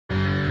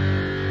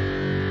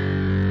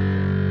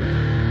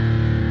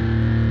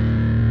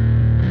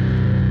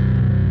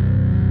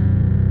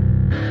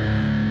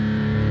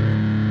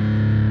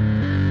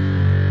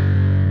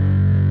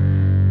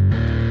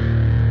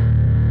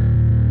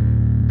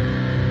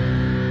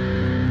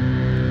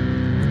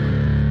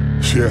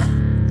Yeah,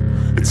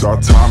 it's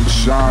our time to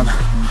shine.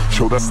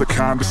 Yo, that's the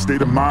kind of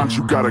state of mind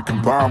you gotta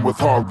combine with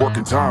hard work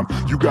and time.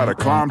 You gotta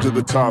climb to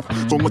the top.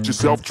 Don't let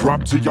yourself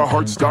drop till your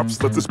heart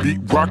stops. Let this beat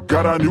rock.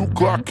 Got a new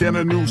clock and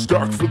a new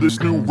stock for this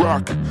new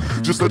rock.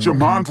 Just let your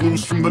mind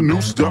loose from the new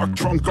stock.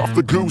 Drunk off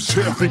the goose,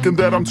 yeah, thinking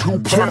that I'm too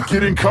pop.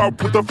 Getting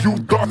caught with a few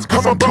thoughts,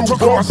 cause I'm about to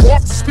go off. The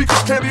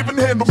speakers can't even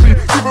handle me.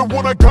 Even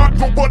what I got,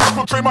 nobody's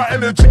gonna drain my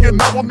energy.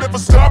 And I will never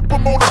stop,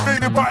 I'm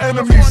motivated by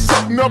enemies.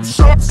 Setting up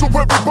shop so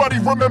everybody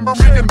remember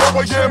me. And no,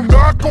 I am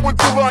not going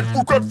through life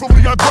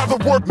regretfully. I'd rather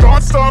work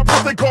non-stop,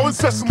 what they call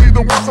incessantly,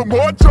 than want some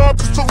more job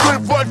just to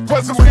live life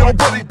pleasantly.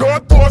 Already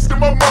got lost in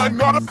my mind,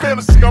 not a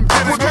fantasy, I'm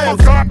getting it.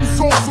 Forgotten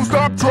soul, so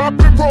stop, drop,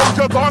 and roll.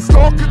 You lost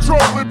all control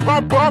and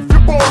pop off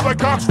your ball.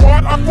 Like I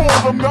squat, I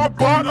fall, I'm not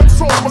bought, I'm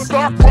sold. My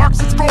stock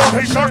rocks, it's gold.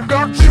 Hey, knock,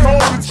 knock, she home.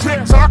 It's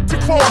shit, talk to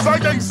close. I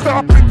ain't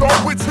stopping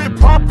though, it's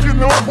hip-hop, you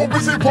know. Or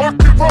is it rock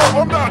and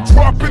roll? I'm not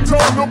dropping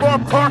tone, no, my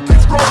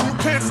pockets grow. You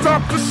can't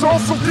stop the show,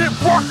 so get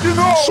rockin'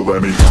 on. So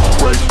let me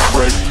break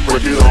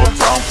it all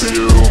down for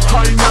you.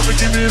 I ain't never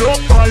giving up,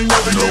 I ain't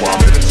never giving up.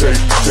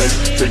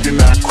 Taking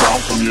that crown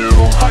from you.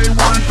 I ain't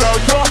worried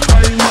about you, I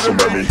ain't never. So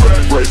let me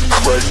break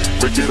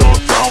it all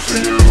down for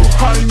you.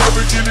 I ain't never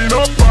giving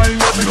up, I ain't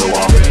never giving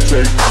up.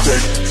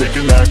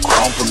 Taking that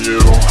crown from you.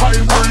 I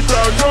ain't worried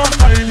about you,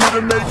 I ain't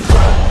never making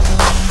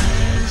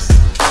plans.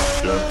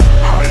 Yeah,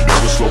 I ain't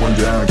never slowing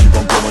down, keep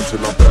on going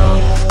till I'm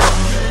down.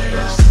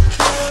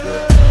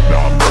 No,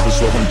 I'm never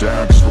slowing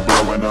down, cause we're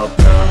blowing up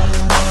now.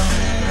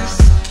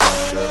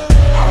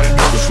 I ain't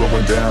never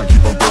slowing down,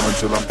 keep on going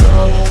till I'm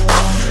down.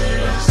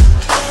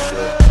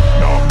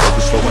 No, I'm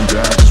never slowing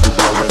down, cause we're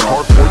blowing up.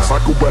 Hard points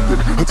like a weapon,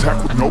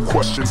 attack with no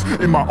questions.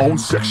 In my own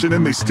section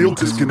and they still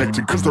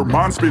disconnected, cause their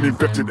mind's been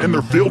infected and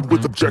they're filled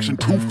with objection.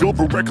 Too filled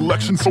with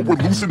recollection, so we're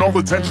losing all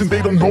attention.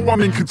 They don't know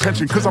I'm in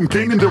contention, cause I'm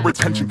gaining their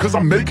attention. Cause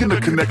I'm making a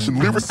connection,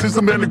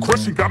 lyricism and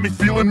aggression got me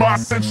feeling my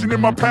ascension.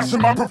 In my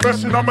passion, my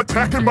profession, I'm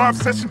attacking my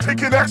obsession.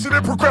 Taking action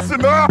and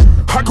progressing, I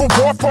go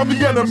off on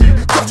the enemy.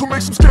 That's what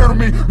makes them scared of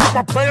me. Make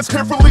my plans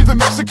carefully,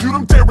 then execute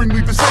them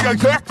daringly. They say I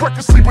act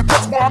recklessly, but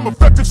that's why I'm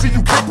effective. See,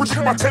 you can't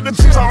predict my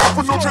tendencies, I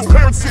offer no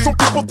transparency. Some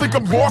people think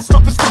I'm lost,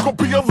 others think I'll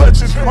be a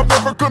legend. I'm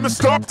never gonna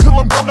stop till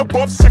I'm one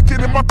above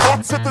second. And my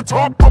thoughts at the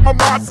top, but my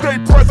mind stay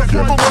present.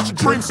 Never let your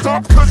dreams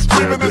stop, cause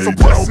dreaming is a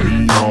blessing. Tell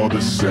me all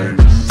the same,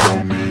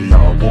 tell me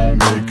I won't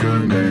make a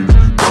name.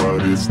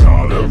 But it's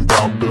not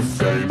about the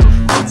fame,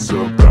 it's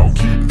about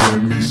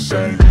keeping me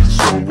sane.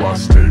 So I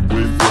stay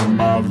within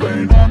my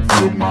lane,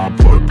 feel my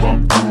blood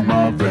pump through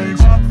my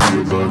veins.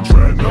 Feel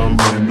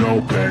adrenaline,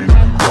 no pain,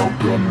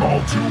 welcome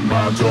all to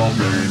my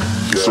domain.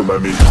 Yeah. So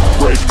let me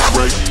break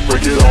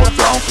it all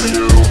down for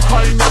you.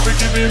 I ain't never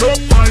giving up,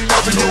 I ain't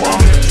never giving up.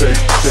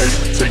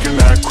 Taking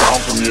that crown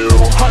from you.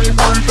 I ain't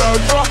worried about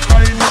you,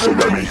 I ain't never. So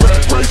let me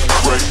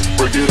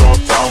break it all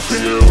down for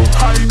you.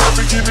 I ain't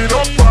never giving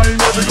up, I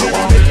ain't never giving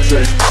up.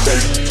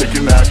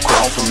 Taking that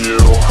crown from you.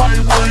 I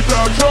ain't worried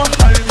about you,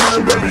 I ain't never.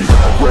 So let me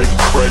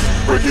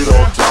break it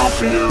all down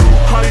for you.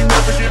 I ain't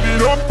never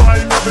giving up, I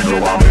ain't never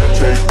giving up.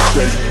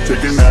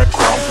 Taking that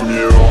crown from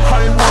you.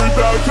 I ain't worried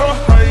about you,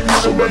 I ain't never.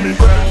 So let me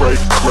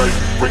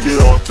break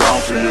it all down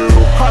for you.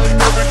 I ain't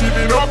never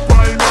giving up,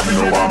 I ain't never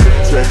giving up.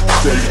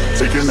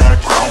 Taking that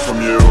crown.